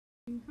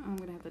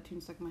that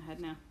tune stuck in my head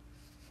now.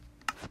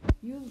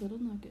 You little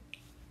nugget. I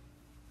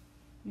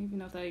don't even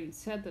know if I even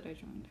said that I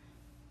joined.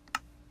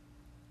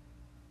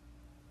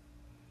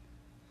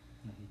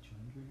 No, he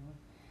joined you?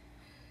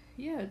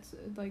 Yeah, it's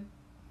like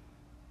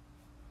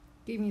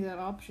gave me that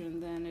option.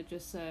 Then it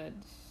just said,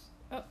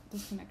 "Oh,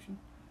 disconnection."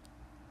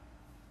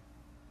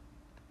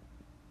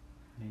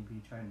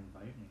 Maybe try and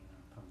invite me.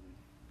 Probably.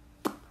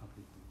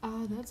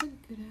 That's a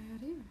good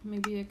idea.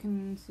 Maybe I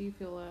can see if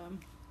you'll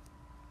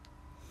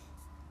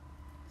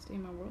stay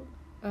in my world.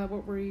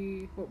 What were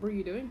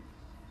you doing?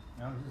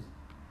 I was just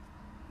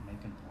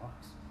making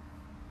blocks.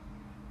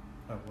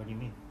 Oh, what do you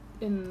mean?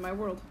 In my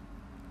world.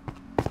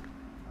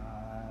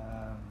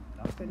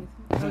 Nothing.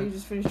 Oh, you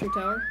just finished your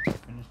tower?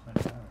 Finished my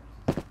tower.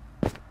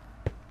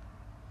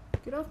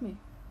 Get off me.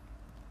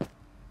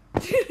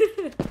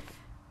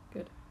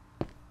 Good.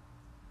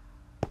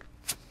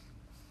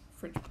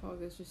 French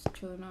Pog is just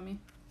chilling on me.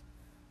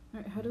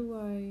 Alright, how do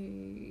I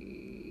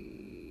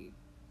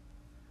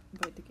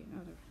invite the game?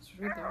 Oh, there. It's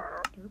right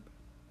there. Derp.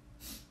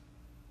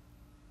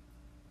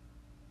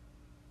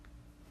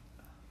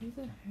 Who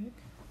the heck?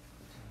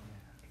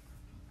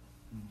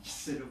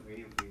 Sit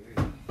away weird.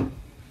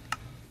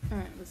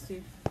 Alright, let's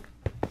see.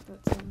 That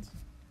sounds.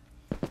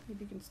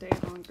 Maybe you can stay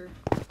longer.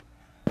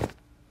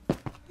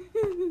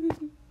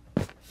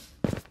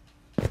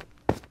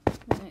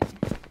 Alright.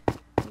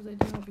 What was I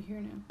doing over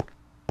here now?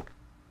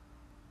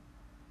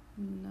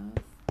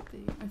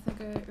 Nothing. I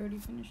think I already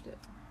finished it.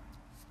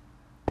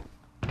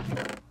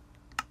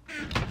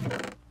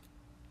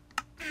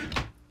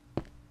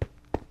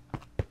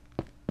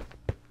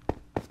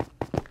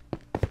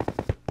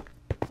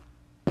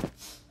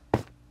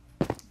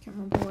 Can't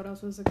remember what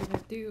else was I gonna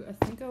do. I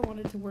think I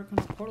wanted to work on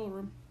a portal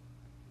room.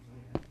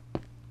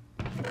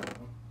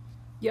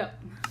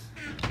 Yep.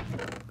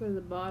 Go to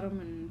the bottom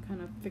and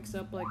kind of fix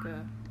up like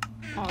a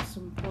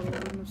awesome portal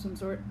room of some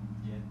sort.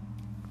 Yeah.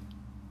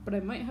 But I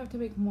might have to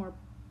make more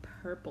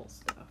purple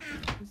stuff,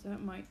 because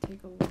that might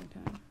take a long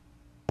time.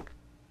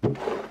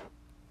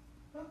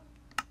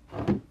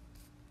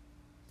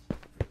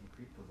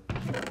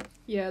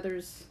 Yeah,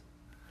 there's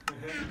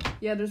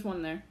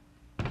one there.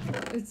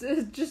 It's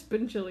just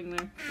been chilling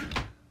there.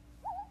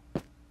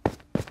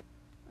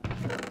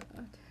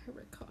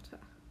 Terracotta.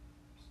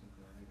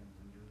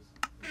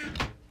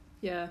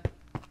 Yeah,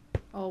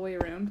 all the way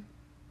around.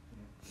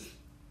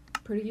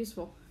 Pretty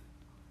useful.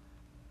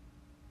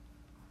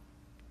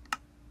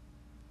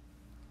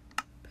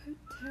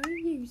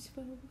 Pretty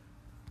useful.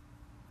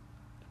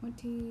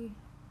 20,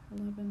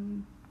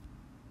 11,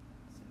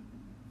 7.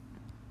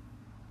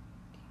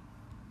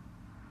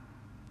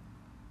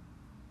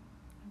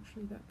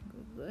 Actually, that can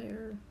go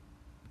there.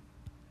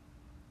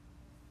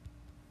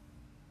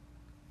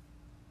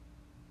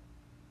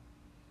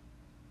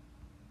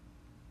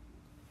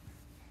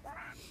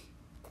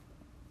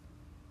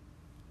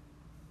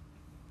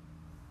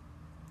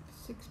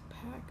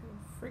 Six-pack of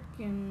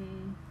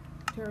frickin'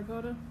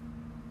 terracotta.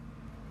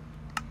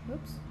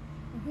 Oops.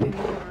 Okay,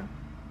 there you are.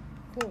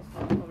 Cool.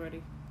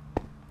 Already.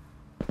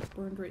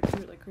 Burned right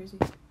through it like crazy.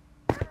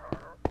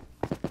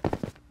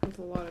 With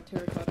a lot of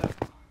terracotta.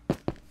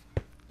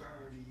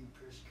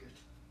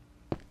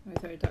 I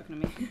thought you were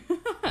talking to me.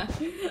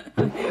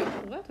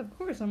 What? Of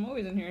course, I'm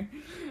always in here.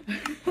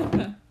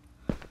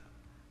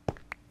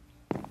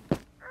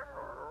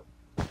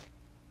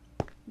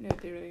 No,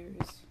 there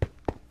is.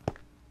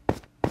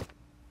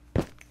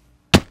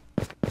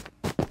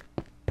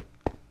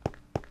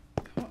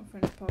 I want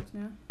French Pogs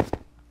now.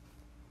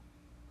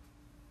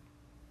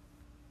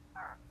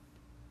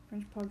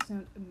 French Pogs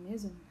sound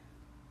amazing.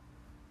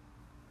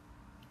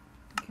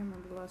 I can't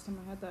remember the last time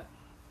I had that.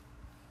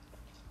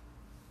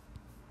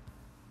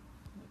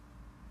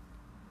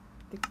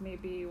 I think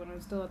maybe when I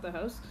was still at the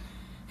house.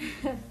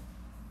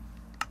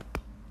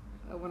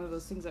 One of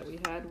those things that we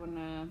had when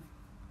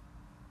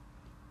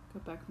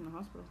got back from the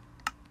hospital.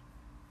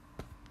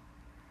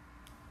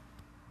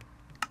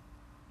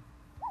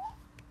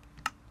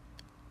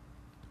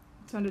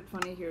 It sounded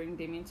funny hearing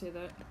Damien say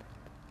that.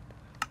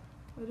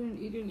 I didn't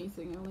eat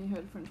anything, I only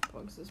had French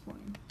Pogs this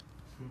morning.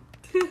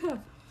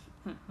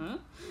 Huh?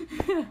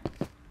 I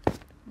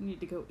need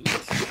to go eat.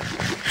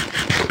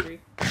 I'm hungry.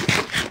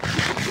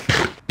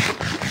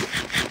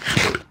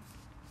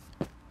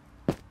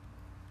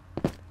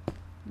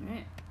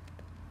 Alright.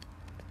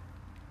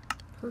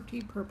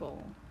 Pretty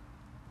purple.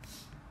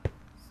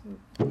 So,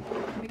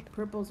 make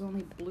purples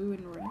only blue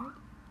and red?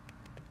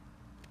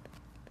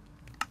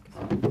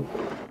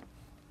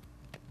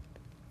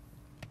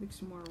 Make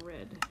some more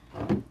red.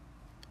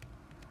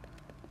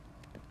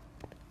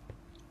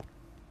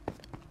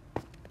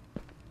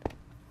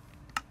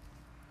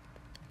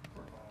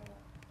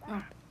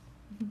 Oh.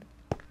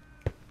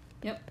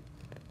 Yep.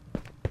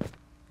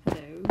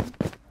 Hello.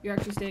 You're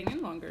actually staying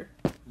in longer.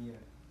 Yeah.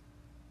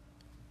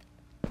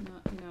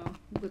 Not,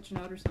 glitching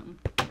out or something.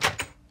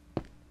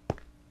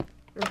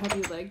 Or have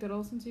you lagged at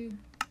all since you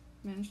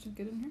managed to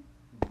get in here?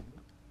 Mm-hmm.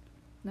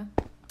 No?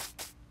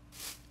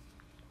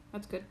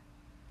 That's good.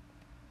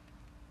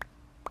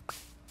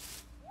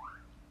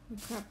 Oh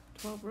crap,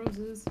 12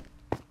 roses.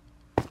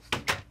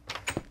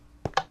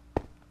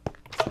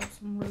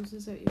 some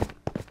roses at you.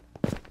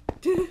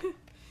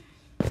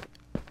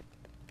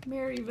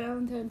 Merry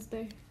Valentine's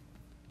Day.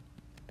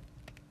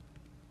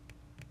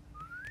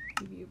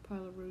 Give you a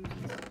pile of roses.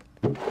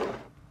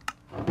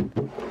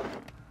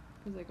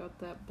 Because I got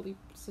that bleep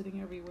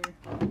sitting everywhere.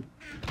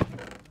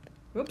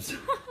 Whoops.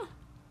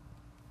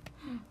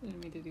 Didn't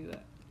mean to do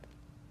that.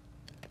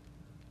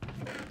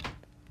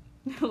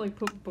 Like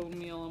put bone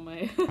meal on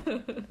my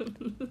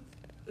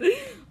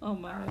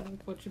on my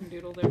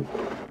whatchamadoodle there.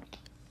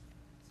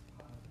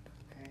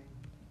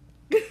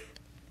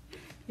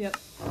 Yep.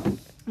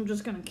 I'm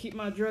just gonna keep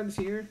my drugs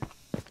here.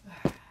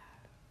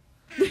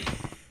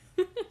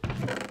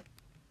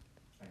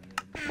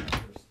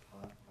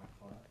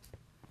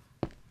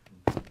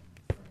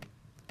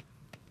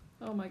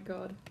 Oh my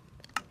god.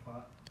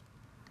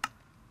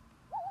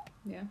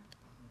 Yeah.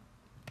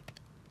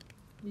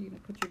 You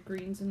gonna put your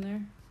greens in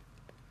there?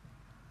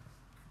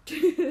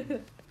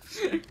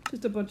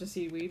 Just a bunch of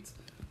seaweeds.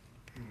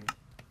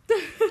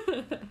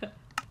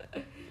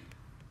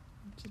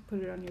 Just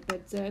put it on your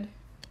bed's head.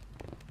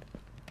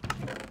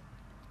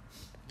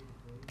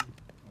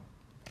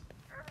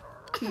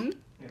 Hmm?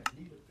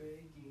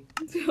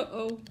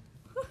 Oh.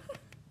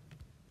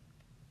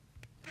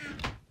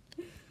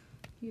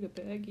 Eat a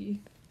baggie.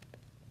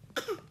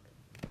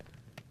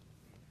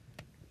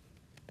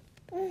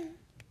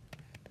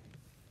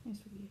 Nice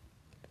of you.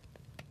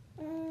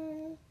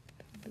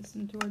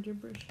 Listen to our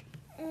gibberish.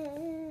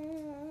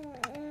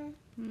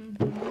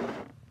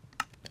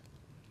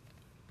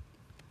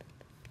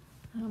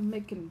 I'm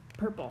making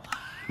purple.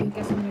 I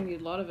guess I'm gonna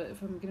need a lot of it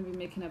if I'm gonna be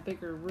making a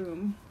bigger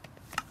room.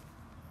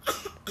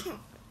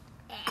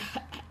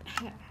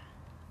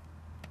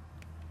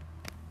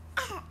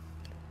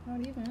 Not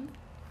even.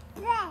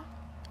 Yeah.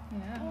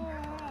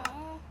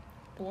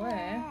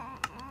 Boy.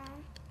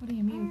 What do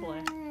you mean,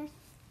 boy?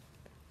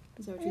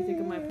 Is that what you think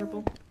of my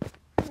purple?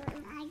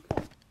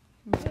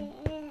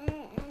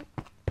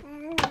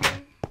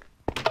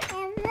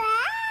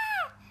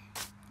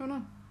 Oh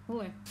no.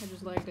 Holy. I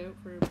just lagged out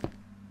for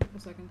a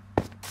second.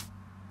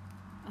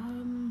 I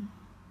don't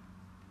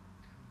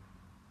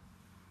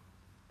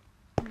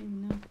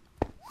even know.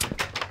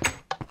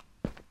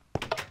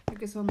 I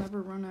guess I'll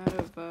never run out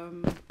of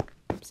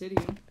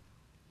obsidian.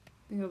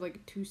 I think I have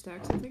like 2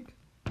 stacks, I think.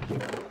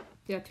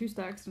 Yeah, 2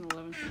 stacks and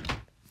 11.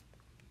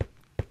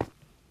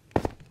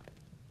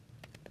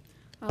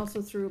 I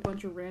also threw a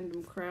bunch of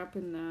random crap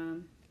in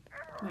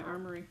my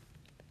armory.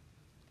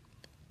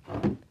 I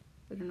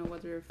don't know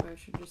whether if I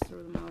should just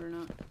throw them out or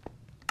not.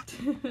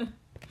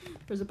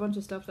 There's a bunch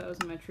of stuff that was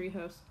in my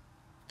treehouse.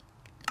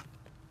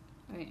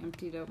 I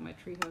emptied out my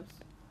treehouse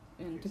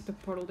and took the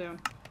portal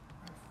down.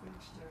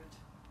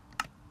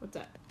 What's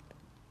that?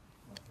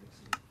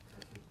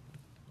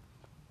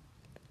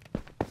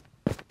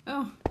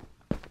 Oh.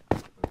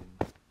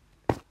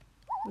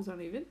 Was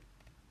that even?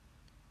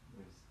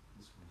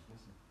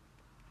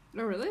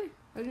 Oh, really?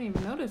 I didn't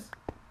even notice.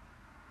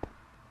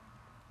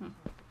 Huh.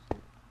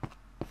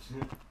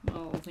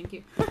 Oh, thank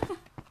you.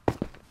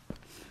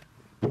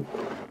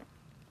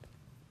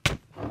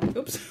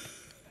 Oops.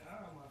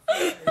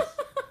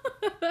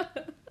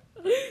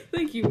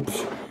 Thank you.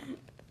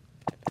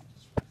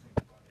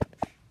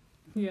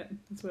 Yeah,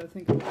 that's what I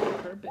think about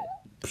the carpet.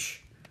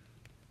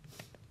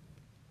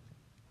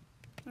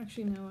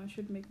 Actually, no, I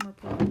should make more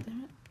purple.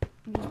 Damn it.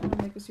 I just want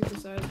to make a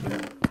supersized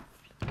one.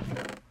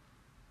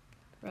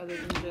 Rather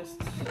than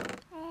just...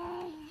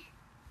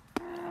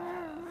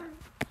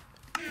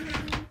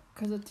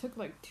 Because it took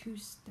like 2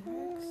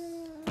 stacks.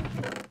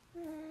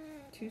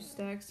 2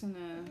 stacks and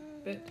a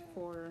bit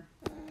for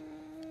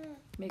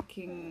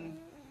making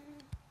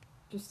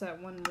just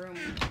that one room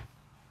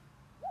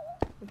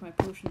with my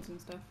potions and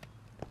stuff.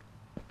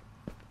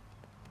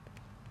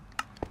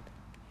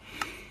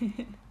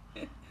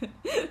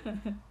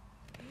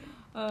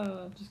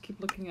 Oh, just keep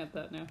looking at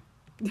that now.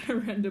 The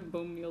random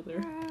bone meal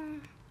there.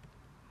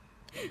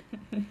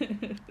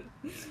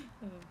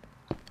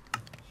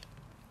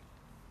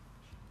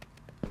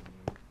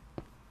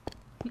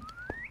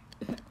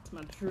 It's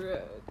my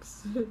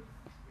drugs.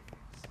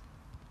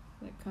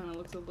 That kind of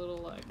looks a little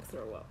like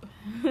throw up.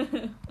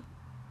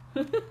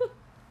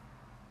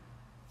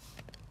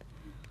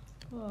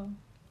 Oh,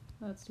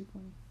 that's too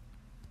funny.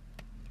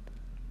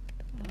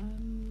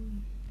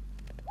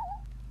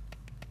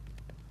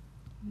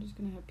 I'm just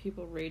gonna have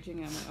people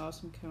raging at my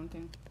awesome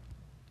counting.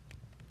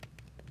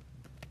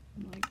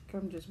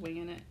 I'm just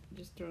winging it,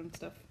 just throwing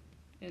stuff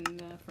in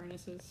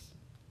furnaces.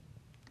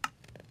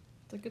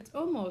 It's like it's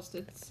almost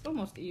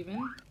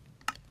even.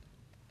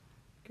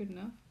 Good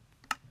enough.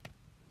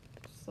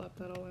 Just slap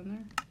that all in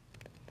there.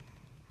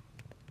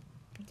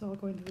 It's all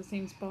going to the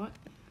same spot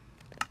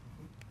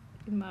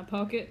in my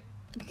pocket.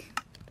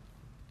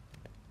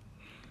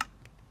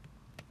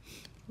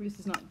 This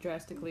is not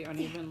drastically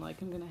uneven,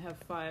 like I'm gonna have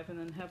 5 and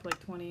then have like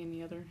 20 in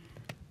the other.